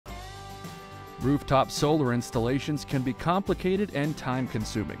Rooftop solar installations can be complicated and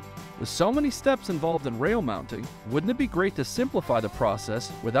time-consuming. With so many steps involved in rail mounting, wouldn't it be great to simplify the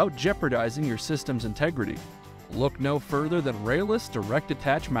process without jeopardizing your system's integrity? Look no further than railless direct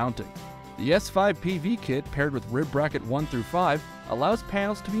attach mounting. The S5 PVKIT paired with RibBracket I-V allows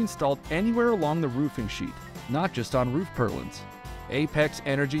panels to be installed anywhere along the roofing sheet, not just on roof purlins. Apex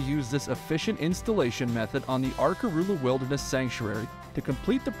Energy used this efficient installation method on the Arkarula Wilderness Sanctuary to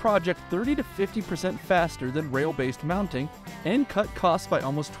complete the project 30 to 50% faster than rail-based mounting and cut costs by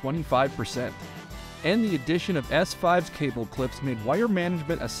almost 25%. And the addition of S5's cable clips made wire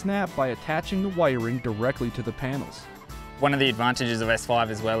management a snap by attaching the wiring directly to the panels. One of the advantages of S5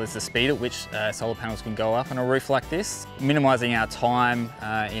 as well is the speed at which solar panels can go up on a roof like this. Minimising our time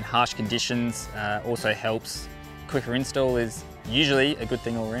in harsh conditions also helps. Quicker install is usually a good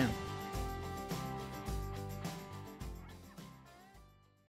thing all around.